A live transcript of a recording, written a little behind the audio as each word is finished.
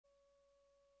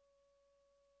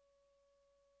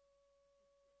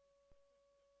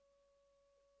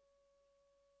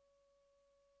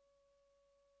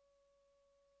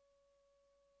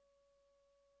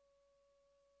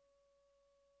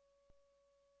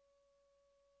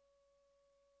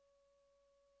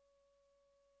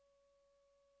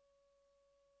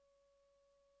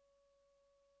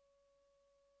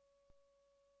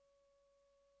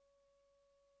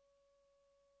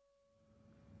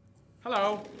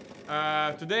Hello.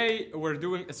 Today we're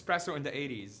doing espresso in the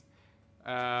 80s.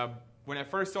 When I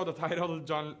first saw the title,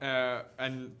 John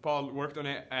and Paul worked on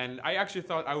it, and I actually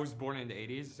thought I was born in the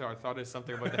 80s, so I thought it's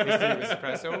something about the history of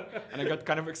espresso, and I got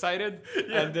kind of excited,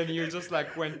 and then you just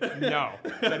like went, no,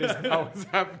 that is not what's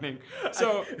happening.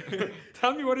 So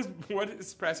tell me what is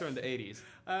espresso in the 80s?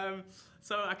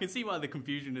 So I can see where the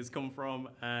confusion has come from,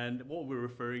 and what we're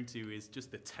referring to is just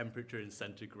the temperature in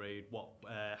centigrade,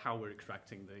 how we're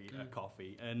extracting the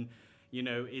coffee. And you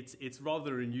know, it's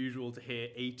rather unusual to hear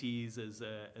 80s as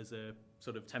a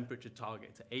sort of temperature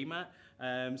target to aim at.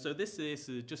 So this is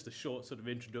just a short sort of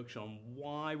introduction on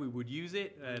why we would use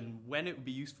it and when it would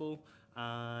be useful,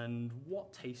 and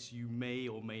what tastes you may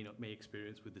or may not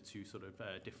experience with the two sort of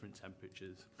different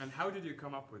temperatures. And how did you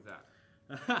come up with that?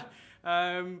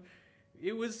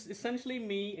 It was essentially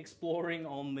me exploring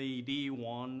on the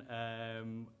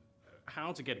D1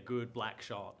 how to get a good black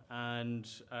shot, and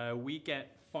we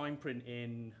get fine print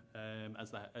in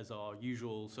as our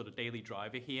usual sort of daily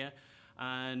driver here,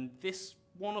 and this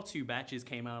one or two batches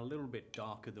came out a little bit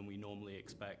darker than we normally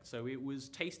expect, so it was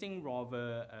tasting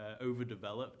rather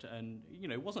overdeveloped, and you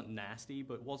know, it wasn't nasty,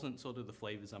 but wasn't sort of the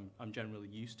flavors I'm generally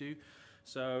used to.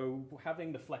 So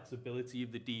having the flexibility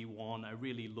of the D1, I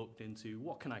really looked into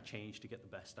what can I change to get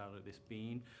the best out of this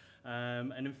bean.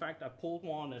 And in fact, I pulled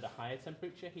one at a higher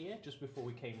temperature here just before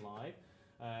we came live.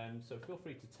 So feel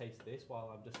free to taste this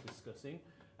while I'm just discussing.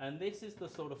 And this is the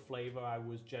sort of flavor I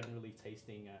was generally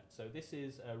tasting at. So this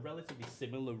is a relatively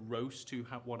similar roast to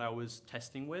what I was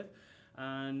testing with.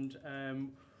 And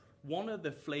one of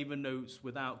the flavor notes,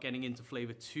 without getting into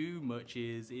flavor too much,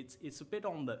 is it's a bit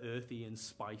on the earthy and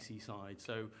spicy side.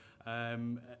 So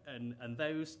and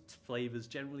those flavors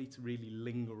generally to really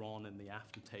linger on in the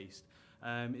aftertaste.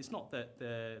 It's not that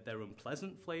they're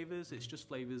unpleasant flavors, it's just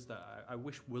flavors that I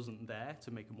wish wasn't there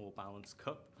to make a more balanced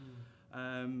cup.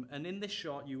 And in this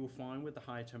shot, you will find with the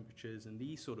high temperatures and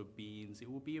these sort of beans,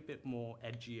 it will be a bit more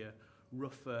edgier,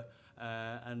 rougher,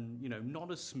 and you know,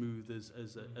 not as smooth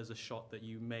as a shot that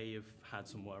you may have had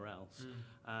somewhere else.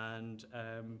 And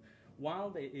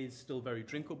while it is still very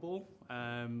drinkable,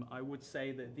 I would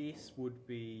say that this would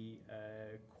be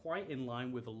quite in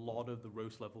line with a lot of the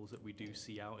roast levels that we do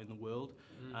see out in the world.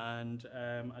 And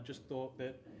I just thought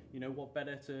that, you know, what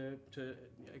better to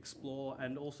explore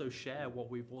and also share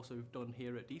what we've also done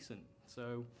here at Decent.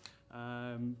 So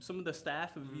some of the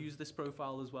staff have used this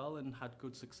profile as well and had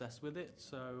good success with it.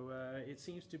 So it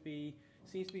seems to be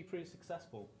pretty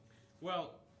successful.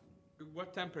 Well,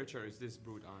 what temperature is this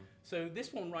brewed on? So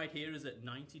this one right here is at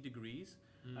 90 degrees.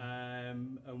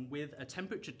 And with a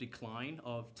temperature decline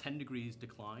of 10 degrees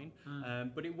decline,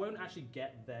 but it won't actually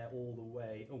get there all the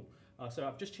way. So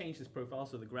I've just changed this profile,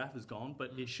 so the graph is gone,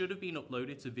 but it should have been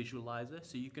uploaded to Visualizer,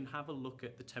 so you can have a look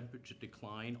at the temperature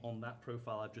decline on that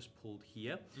profile I've just pulled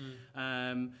here.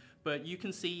 But you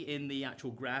can see in the actual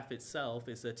graph itself,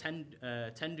 it's a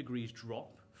 10 degrees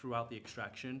drop throughout the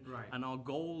extraction, and our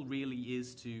goal really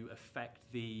is to affect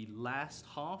the last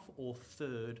half or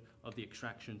third of the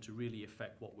extraction to really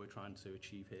affect what we're trying to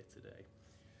achieve here today.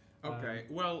 Okay,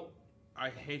 well, I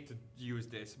hate to use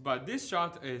this, but this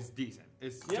shot is decent.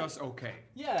 It's just okay.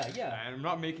 Yeah. And I'm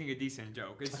not making a decent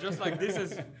joke. It's just like, this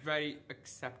is very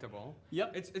acceptable.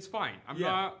 Yep. It's fine. I'm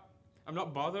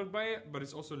not bothered by it, but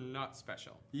it's also not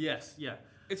special. Yes, yeah.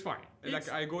 It's fine.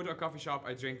 Like, I go to a coffee shop,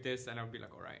 I drink this, and I'll be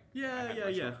like, all right. Yeah.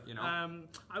 You know?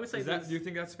 I would say do you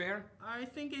think that's fair? I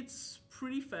think it's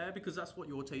pretty fair because that's what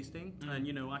you're tasting, and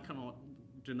you know, I cannot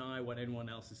deny what anyone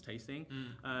else is tasting.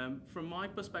 From my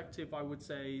perspective, I would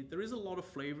say there is a lot of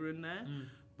flavor in there,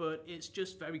 but it's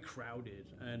just very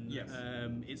crowded, and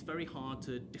it's very hard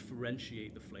to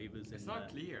differentiate the flavors. It's not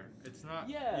clear. It's not.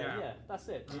 Yeah, that's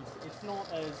it. It's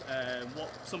not as what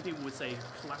some people would say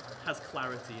has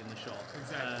clarity in the shot.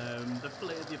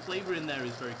 Exactly. The flavor in there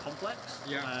is very complex.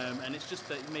 And it's just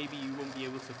that maybe you won't be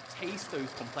able to taste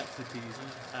those complexities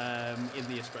in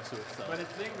the espresso itself. But it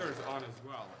lingers on as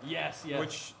well. Yes.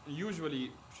 Which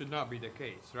usually should not be the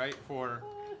case, right? For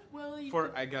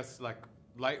I guess like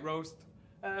light roast.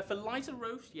 For lighter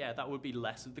roast, yeah, that would be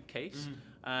less of the case.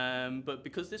 But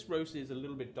because this roast is a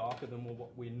little bit darker than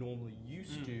what we're normally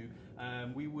used to,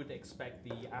 we would expect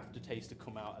the aftertaste to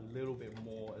come out a little bit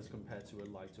more as compared to a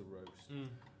lighter roast.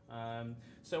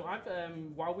 So I've,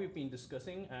 while we've been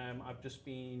discussing, I've just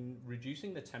been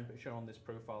reducing the temperature on this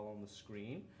profile on the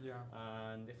screen.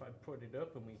 And if I put it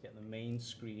up and we get the main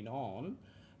screen on,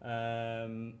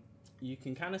 you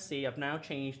can kind of see I've now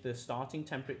changed the starting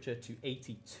temperature to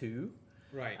 82.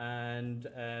 And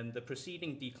the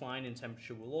preceding decline in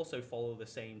temperature will also follow the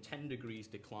same 10 degrees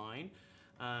decline.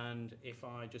 And if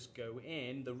I just go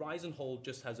in, the rise and hold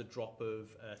just has a drop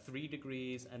of 3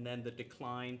 degrees, and then the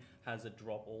decline has a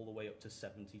drop all the way up to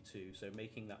 72, so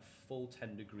making that full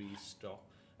 10 degrees stop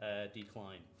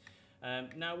decline.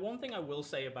 Now, one thing I will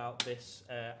say about this,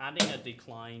 adding a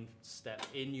decline step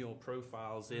in your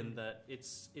profiles, in that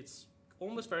it's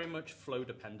almost very much flow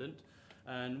dependent.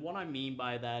 And what I mean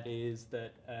by that is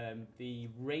that the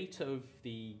rate of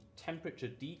the temperature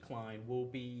decline will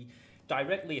be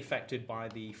directly affected by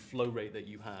the flow rate that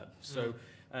you have. So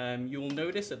you'll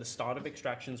notice at the start of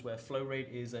extractions where flow rate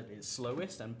is at its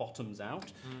slowest and bottoms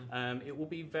out, it will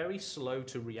be very slow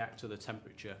to react to the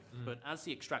temperature. But as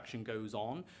the extraction goes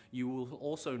on, you will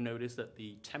also notice that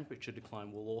the temperature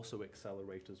decline will also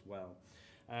accelerate as well.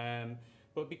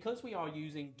 But because we are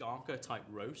using darker type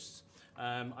roasts,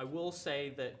 I will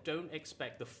say that don't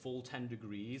expect the full 10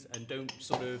 degrees and don't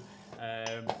sort of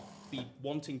be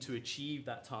wanting to achieve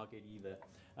that target either.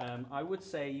 I would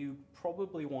say you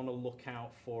probably want to look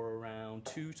out for around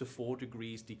 2 to 4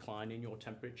 degrees decline in your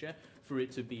temperature for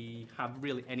it to have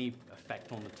really any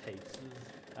effect on the taste.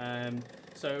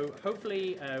 So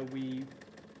hopefully we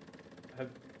have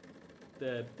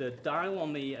the dial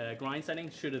on the grind setting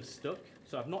should have stuck.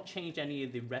 So I've not changed any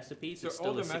of the recipes. So it's still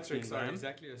all the metrics gram. are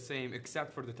exactly the same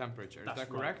except for the temperature. Is that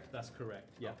correct? Right. That's correct.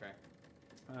 Yeah. Okay.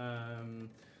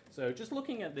 So just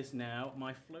looking at this now,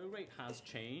 my flow rate has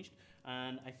changed,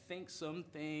 and I think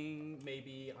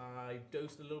maybe I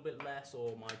dosed a little bit less,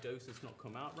 or my dose has not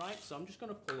come out right. So I'm just going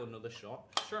to pull another shot.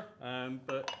 Sure.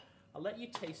 But I'll let you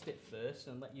taste it first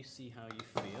and let you see how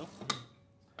you feel. And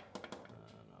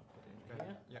I'll put it in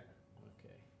here. Yeah.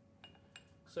 Okay.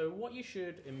 So what you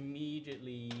should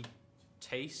immediately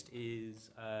taste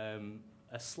is a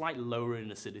slight lower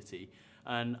in acidity.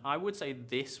 And I would say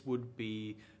this would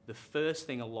be the first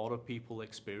thing a lot of people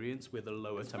experience with a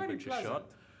lower temperature shot.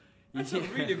 That's a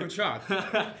really good shot.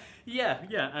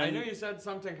 Yeah. I know you said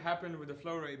something happened with the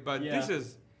flow rate, but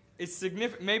it's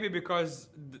significant. Maybe because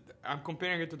I'm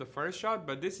comparing it to the first shot,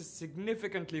 but this is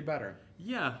significantly better.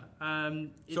 Yeah.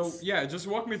 So just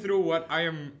walk me through what I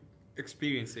am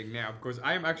experiencing now, because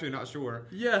I am actually not sure.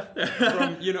 Yeah.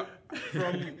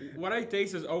 from what I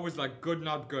taste is always like good,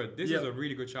 not good. This is a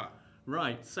really good shot.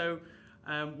 Right. So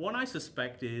what I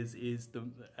suspect is the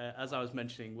as I was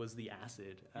mentioning, was the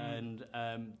acid. And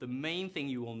the main thing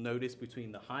you will notice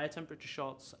between the higher temperature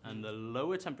shots and the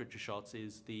lower temperature shots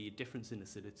is the difference in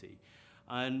acidity.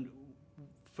 And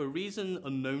for a reason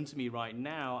unknown to me right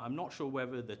now, I'm not sure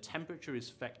whether the temperature is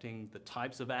affecting the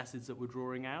types of acids that we're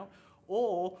drawing out,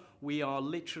 or we are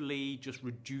literally just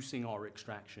reducing our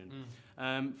extraction.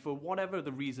 For whatever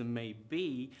the reason may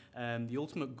be, the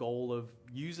ultimate goal of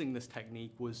using this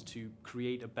technique was to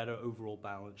create a better overall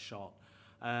balanced shot.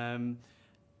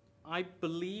 I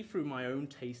believe through my own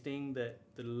tasting that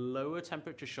the lower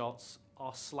temperature shots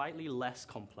are slightly less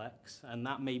complex, and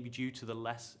that may be due to the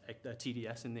less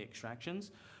TDS in the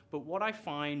extractions. But what I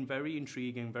find very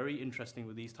intriguing, very interesting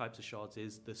with these types of shots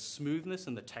is the smoothness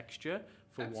and the texture,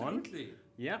 for one.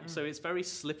 Yeah, so it's very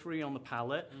slippery on the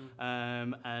palate,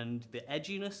 and the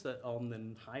edginess that on the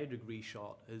higher degree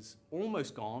shot is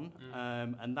almost gone,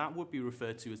 and that would be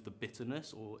referred to as the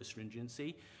bitterness or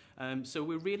astringency. So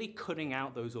we're really cutting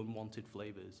out those unwanted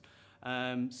flavors.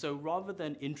 So rather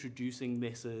than introducing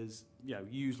this as,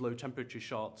 use low temperature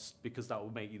shots because that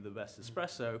will make you the best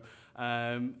espresso,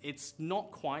 it's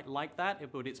not quite like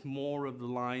that, but it's more of the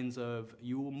lines of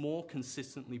you will more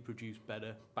consistently produce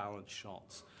better balanced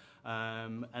shots.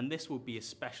 And this will be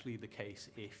especially the case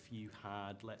if you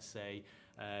had, let's say,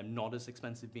 not as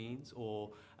expensive beans, or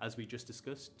as we just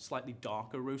discussed, slightly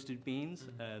darker roasted beans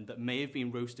that may have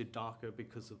been roasted darker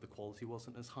because of the quality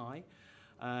wasn't as high.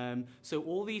 So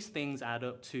all these things add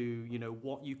up to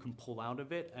what you can pull out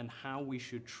of it and how we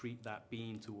should treat that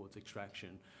bean towards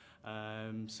extraction.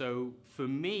 So for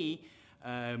me,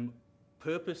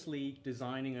 purposely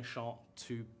designing a shot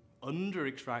to under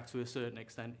extract to a certain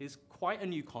extent is quite a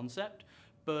new concept,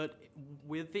 but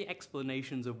with the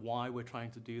explanations of why we're trying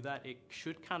to do that, it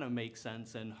should kind of make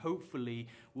sense, and hopefully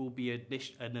will be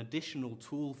an additional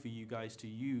tool for you guys to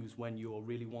use when you're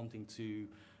really wanting to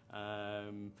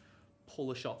pull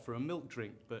a shot for a milk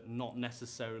drink, but not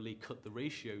necessarily cut the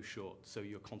ratio short, so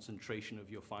your concentration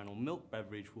of your final milk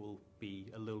beverage will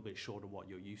be a little bit short of what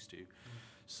you're used to.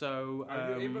 So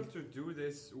are you able to do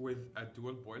this with a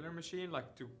dual boiler machine, like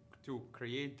to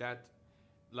create that,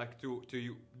 like to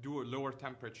do a lower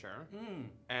temperature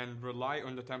and rely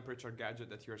on the temperature gadget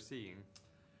that you're seeing,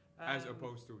 as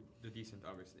opposed to the decent,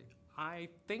 obviously? I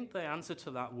think the answer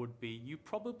to that would be you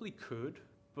probably could,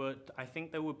 but I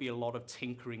think there would be a lot of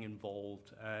tinkering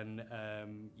involved, and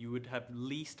you would at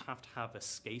least have to have a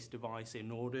SCASE device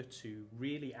in order to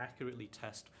really accurately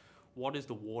test what is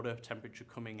the water temperature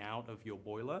coming out of your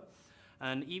boiler.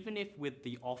 And even if with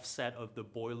the offset of the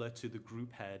boiler to the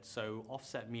group head, so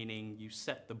offset meaning you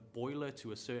set the boiler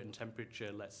to a certain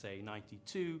temperature, let's say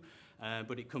 92,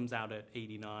 but it comes out at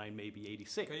 89, maybe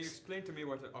 86. Can you explain to me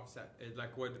what an offset is?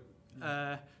 Like what?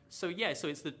 So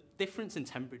it's the difference in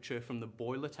temperature from the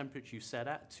boiler temperature you set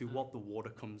at to what the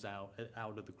water comes out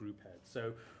of the group head.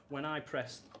 So when I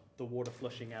press the water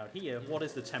flushing out here, what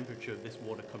is the temperature of this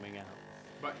water coming out?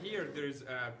 But here there's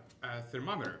a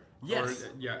thermometer. Yes, or,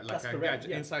 like that's a correct,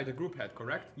 gadget inside the group head,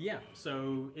 correct? Yeah,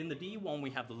 so in the D1 we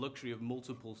have the luxury of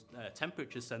multiple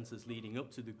temperature sensors leading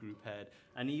up to the group head,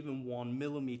 and even 1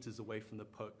 millimeters away from the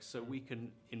puck, so we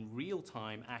can in real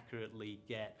time accurately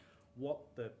get what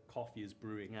the coffee is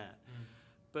brewing at.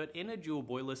 But in a dual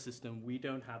boiler system, we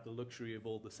don't have the luxury of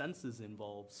all the sensors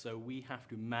involved, so we have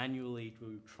to manually,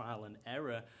 through trial and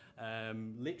error,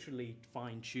 literally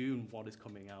fine-tune what is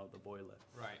coming out of the boiler.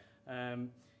 Right.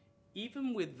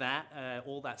 Even with that,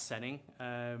 all that setting,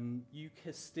 you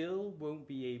still won't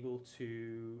be able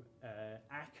to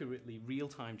accurately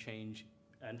real-time change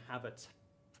and have a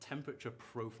temperature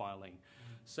profiling.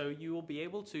 So you will be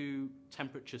able to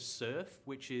temperature surf,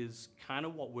 which is kind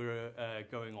of what we're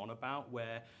going on about,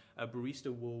 where a barista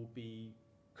will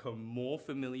become more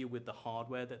familiar with the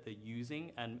hardware that they're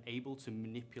using and able to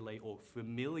manipulate or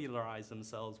familiarize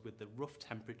themselves with the rough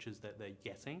temperatures that they're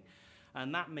getting.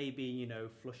 And that may be, you know,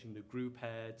 flushing the group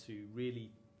head to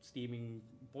really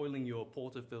boiling your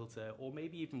portafilter, or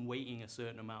maybe even waiting a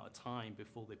certain amount of time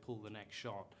before they pull the next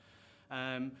shot.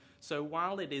 So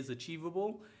while it is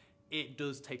achievable, it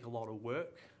does take a lot of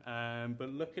work. But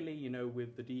luckily, you know,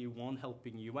 with the DU1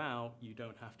 helping you out, you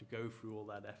don't have to go through all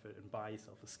that effort and buy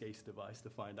yourself a SCASE device to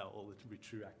find out all the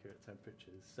true accurate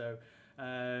temperatures.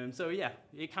 So yeah,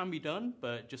 it can be done,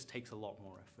 but it just takes a lot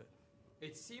more effort.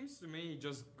 It seems to me,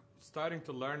 just starting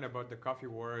to learn about the coffee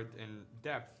world in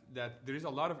depth, that there is a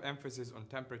lot of emphasis on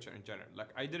temperature in general. Like,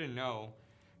 I didn't know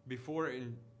before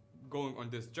in going on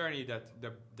this journey that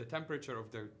the temperature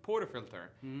of the portafilter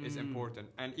is important.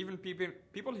 And even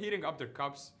people heating up their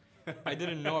cups, I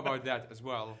didn't know about that as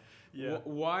well. Yeah.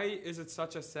 Why is it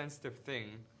such a sensitive thing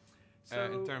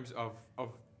in terms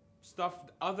of stuff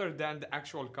other than the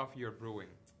actual coffee you're brewing?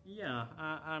 Yeah,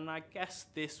 and I guess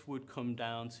this would come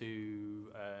down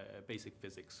to basic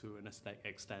physics to an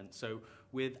extent. So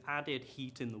with added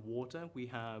heat in the water, we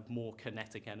have more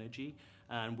kinetic energy.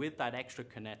 And with that extra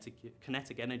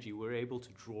kinetic energy, we're able to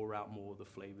draw out more of the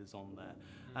flavors on there.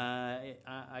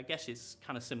 I guess it's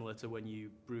kind of similar to when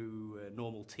you brew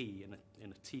normal tea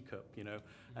in a teacup, you know.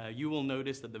 You will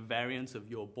notice that the variance of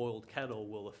your boiled kettle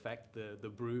will affect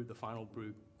the final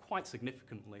brew quite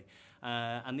significantly.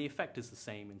 And the effect is the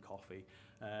same in coffee.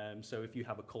 So if you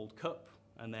have a cold cup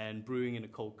and then brewing in a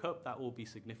cold cup, that will be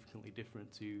significantly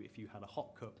different to if you had a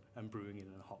hot cup and brewing it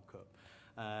in a hot cup.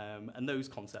 And those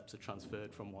concepts are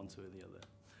transferred from one to the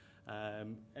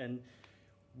other. And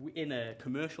in a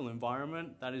commercial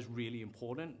environment, that is really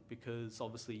important because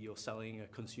obviously you're selling a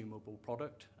consumable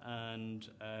product, and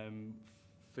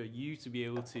for you to be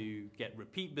able to get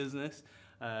repeat business,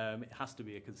 it has to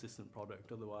be a consistent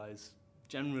product. Otherwise,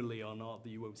 generally or not,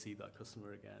 you won't see that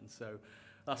customer again. So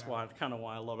that's why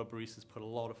a lot of baristas put a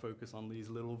lot of focus on these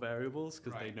little variables,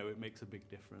 because they know it makes a big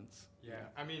difference. Yeah,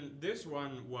 I mean, this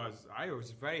one I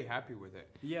was very happy with it.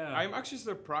 Yeah. I'm actually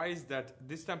surprised that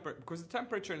this because the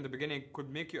temperature in the beginning could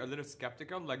make you a little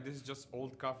skeptical, like this is just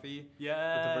old coffee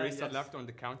that the barista left on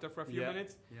the counter for a few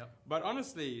minutes. Yeah. But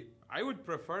honestly, I would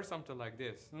prefer something like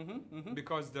this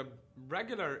because the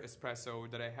regular espresso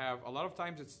that I have, a lot of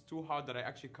times it's too hot that I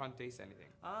actually can't taste anything.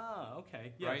 Ah,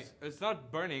 okay. Yes. Right? It's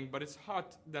not burning, but it's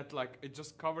hot that like it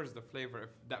just covers the flavor, if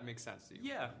that makes sense to you.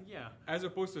 Yeah, yeah. As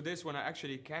opposed to this one, I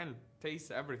actually can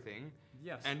taste everything.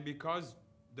 Yes. And because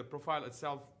the profile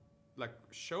itself like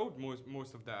showed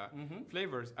most of the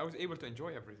flavors, I was able to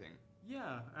enjoy everything.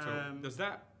 Yeah. So does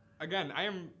that, again, I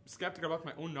am skeptical about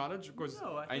my own knowledge because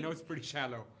I know it's pretty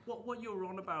shallow. What you're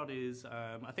on about is,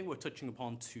 I think we're touching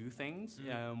upon two things.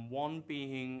 One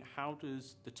being, how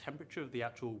does the temperature of the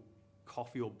actual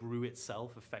coffee or brew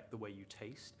itself affect the way you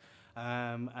taste?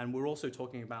 And we're also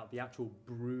talking about the actual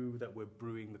brew that we're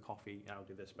brewing the coffee out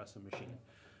of the espresso machine.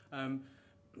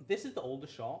 This is the older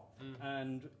shot,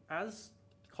 and as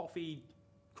coffee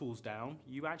cools down,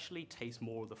 you actually taste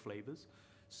more of the flavors.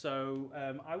 So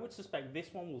I would suspect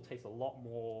this one will taste a lot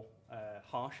more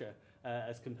harsher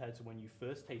as compared to when you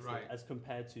first tasted it, as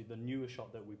compared to the newer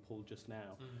shot that we pulled just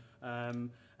now.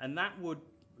 And that would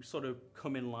sort of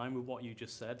come in line with what you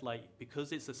just said. Like,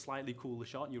 because it's a slightly cooler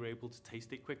shot, you're able to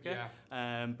taste it quicker.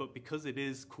 Yeah. But because it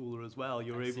is cooler as well,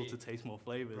 you're able to taste more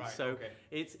flavors. Right, so okay.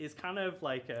 it's kind of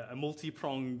like a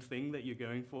multi-pronged thing that you're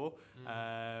going for.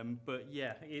 But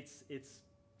yeah, it's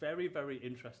very, very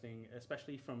interesting,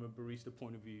 especially from a barista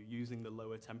point of view, using the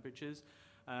lower temperatures.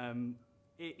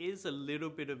 It is a little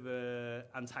bit of a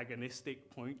antagonistic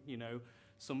point. You know,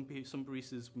 some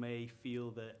baristas may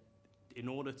feel that in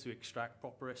order to extract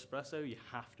proper espresso, you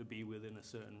have to be within a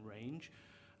certain range.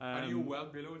 Are you well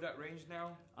below that range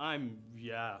now? I'm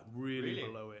really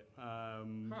below it.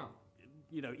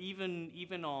 You know, even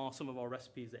some of our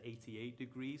recipes at 88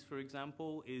 degrees, for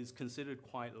example, is considered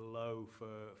quite low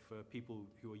for people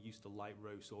who are used to light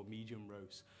roast or medium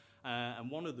roast. And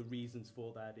one of the reasons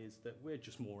for that is that we're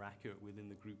just more accurate within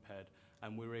the group head,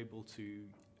 and we're able to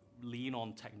lean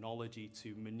on technology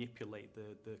to manipulate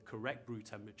the correct brew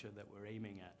temperature that we're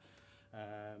aiming at.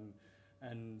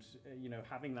 And you know,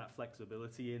 having that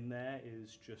flexibility in there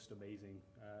is just amazing.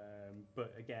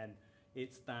 But again,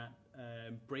 it's that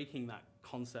breaking that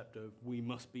concept of we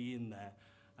must be in there.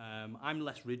 I'm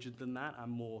less rigid than that. I'm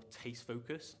more taste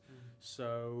focused.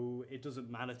 So it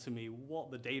doesn't matter to me what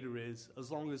the data is,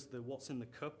 as long as what's in the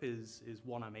cup is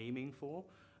what I'm aiming for.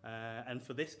 And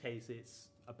for this case, it's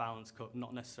a balanced cup,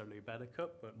 not necessarily a better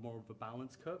cup, but more of a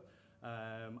balanced cup.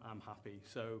 I'm happy.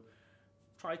 So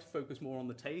try to focus more on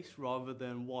the taste rather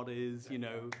than what is, you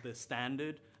know, the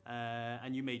standard.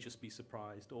 And you may just be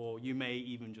surprised, or you may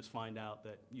even just find out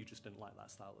that you just didn't like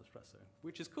that style of espresso,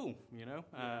 which is cool, you know.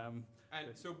 And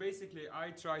so basically, I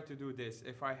try to do this.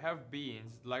 If I have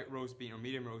beans, light roast bean or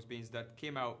medium roast beans that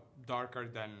came out darker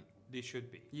than they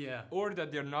should be, or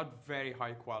that they're not very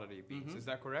high quality beans, is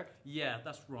that correct? Yeah,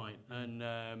 that's right.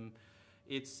 And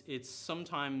it's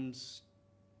sometimes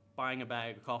buying a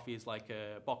bag of coffee is like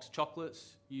a box of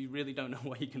chocolates. You really don't know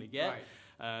what you're going to get.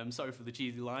 Right. Sorry for the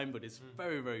cheesy line, but it's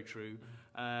very, very true.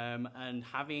 And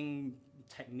having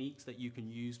techniques that you can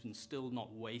use and still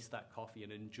not waste that coffee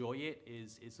and enjoy it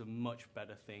is a much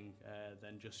better thing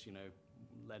than just, you know,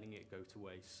 letting it go to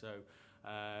waste. So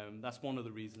that's one of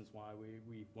the reasons why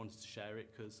we wanted to share it,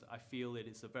 because I feel that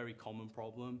it's a very common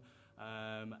problem.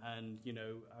 And, you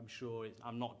know, I'm sure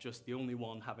I'm not just the only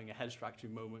one having a head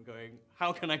scratching moment going,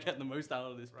 how can I get the most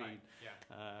out of this bean?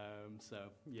 Yeah. So,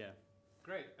 yeah.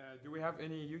 Great. Do we have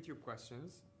any YouTube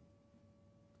questions?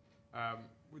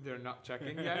 They're not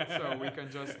checking yet, so we can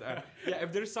just...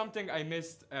 if there's something I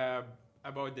missed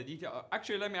about the detail...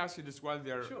 Actually, let me ask you this while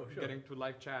they're getting to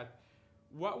live chat.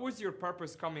 What was your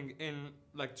purpose coming in,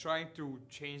 like trying to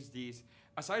change these,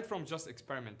 aside from just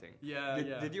experimenting?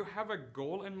 Did you have a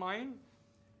goal in mind?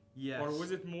 Yes. Or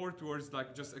was it more towards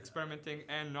like just experimenting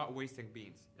and not wasting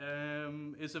beans?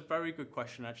 It's a very good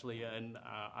question, actually, and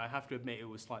I have to admit it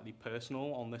was slightly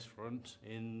personal on this front,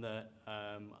 in that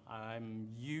I'm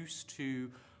used to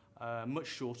much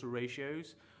shorter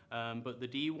ratios, but the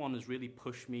D1 has really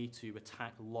pushed me to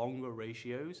attack longer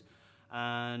ratios.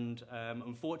 And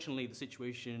unfortunately, the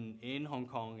situation in Hong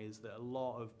Kong is that a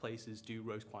lot of places do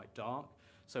roast quite dark.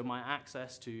 So my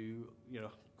access to, you know,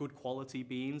 good quality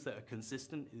beans that are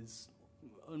consistent is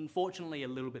unfortunately a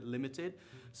little bit limited.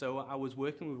 So I was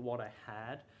working with what I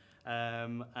had,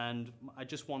 and I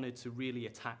just wanted to really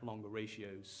attack longer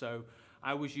ratios. So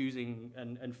I was using,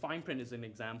 and fine print is an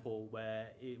example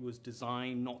where it was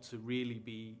designed not to really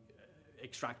be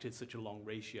extracted such a long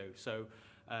ratio. So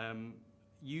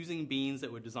using beans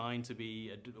that were designed to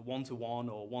be a 1:1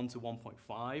 or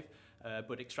 1:1.5,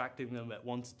 but extracting them at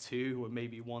 1:2 or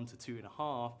maybe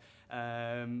 1:2.5,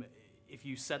 if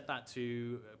you said that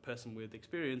to a person with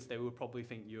experience, they would probably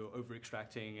think you're over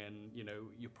extracting, and you know,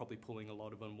 you're probably pulling a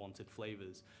lot of unwanted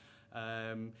flavors.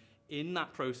 In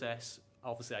that process,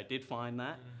 obviously I did find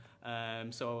that,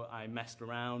 so I messed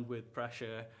around with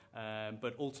pressure,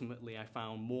 but ultimately I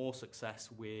found more success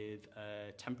with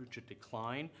temperature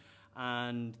decline.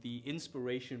 And the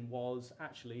inspiration was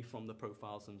actually from the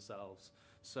profiles themselves.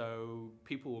 So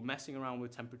people were messing around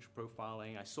with temperature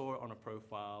profiling. I saw it on a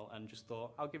profile and just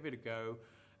thought, I'll give it a go,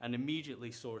 and immediately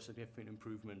saw a significant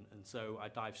improvement. And so I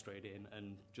dived straight in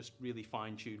and just really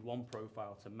fine-tuned one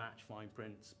profile to match fine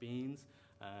print's beans.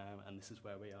 And this is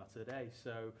where we are today.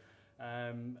 So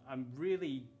I'm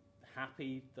really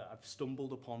happy that I've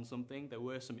stumbled upon something. There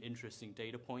were some interesting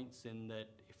data points in that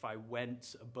if I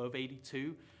went above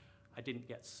 82, I didn't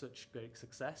get such great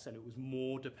success, and it was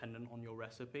more dependent on your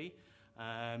recipe.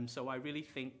 So I really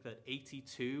think that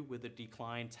 82 with a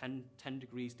decline, 10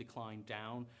 degrees decline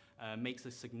down, makes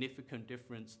a significant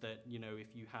difference. That, you know,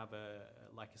 if you have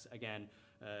again,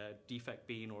 defect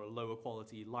bean or a lower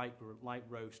quality light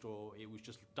roast, or it was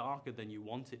just darker than you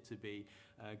want it to be,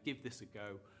 give this a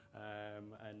go.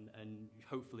 And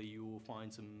hopefully you will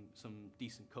find some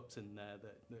decent cups in there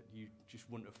that you just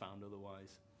wouldn't have found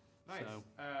otherwise. Nice. So,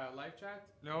 live chat?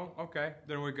 No? Okay,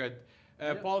 then we're good.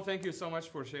 Yep. Paul, thank you so much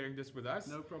for sharing this with us.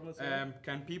 no problem at all.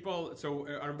 Can people, so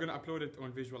I'm going to upload it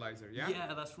on Visualizer, yeah?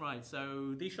 Yeah, that's right.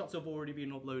 So these shots have already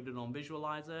been uploaded on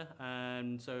Visualizer,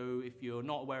 and so if you're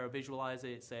not aware of Visualizer,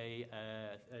 it's a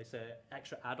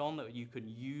extra add-on that you can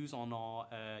use on our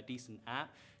Decent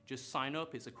app. Just sign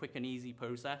up. It's a quick and easy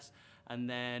process, and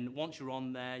then once you're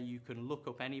on there, you can look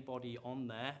up anybody on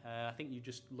there. I think you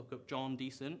just look up John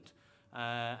Decent,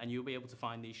 and you'll be able to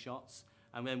find these shots.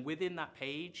 And then within that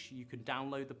page, you can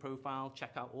download the profile,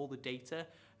 check out all the data,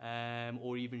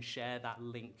 or even share that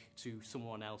link to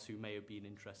someone else who may have been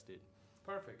interested.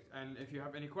 Perfect. And if you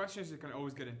have any questions, you can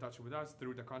always get in touch with us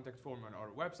through the contact form on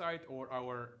our website or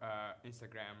our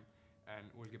Instagram, and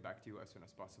we'll get back to you as soon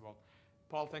as possible.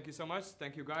 Paul, thank you so much.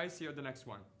 Thank you, guys. See you at the next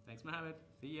one. Thanks, Mohammed.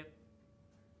 See ya.